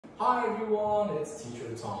Hi everyone, it's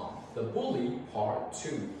Teacher Tom. The Bully Part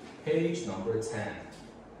 2, page number 10.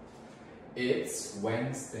 It's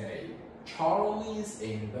Wednesday. Charlie's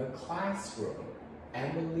in the classroom.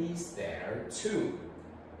 Emily's there too.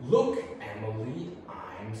 Look, Emily,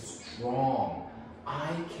 I'm strong.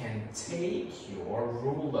 I can take your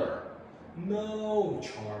ruler. No,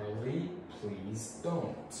 Charlie, please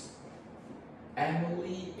don't.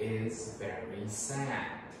 Emily is very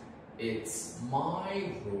sad. It's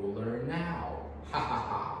my ruler now. Ha ha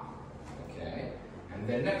ha. Okay, and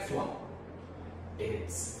the next one.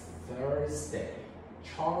 It's Thursday.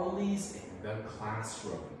 Charlie's in the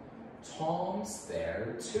classroom. Tom's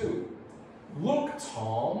there too. Look,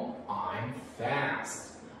 Tom, I'm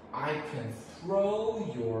fast. I can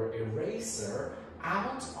throw your eraser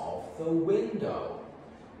out of the window.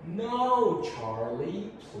 No, Charlie,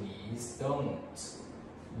 please don't.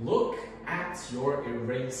 Look at your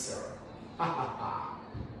eraser. Ha ha ha.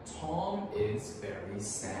 Tom is very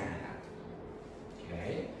sad.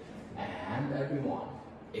 Okay, and everyone,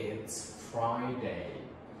 it's Friday.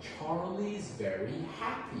 Charlie's very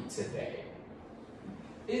happy today.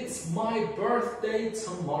 It's my birthday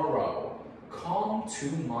tomorrow. Come to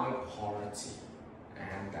my party.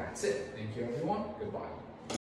 And that's it. Thank you, everyone. Goodbye.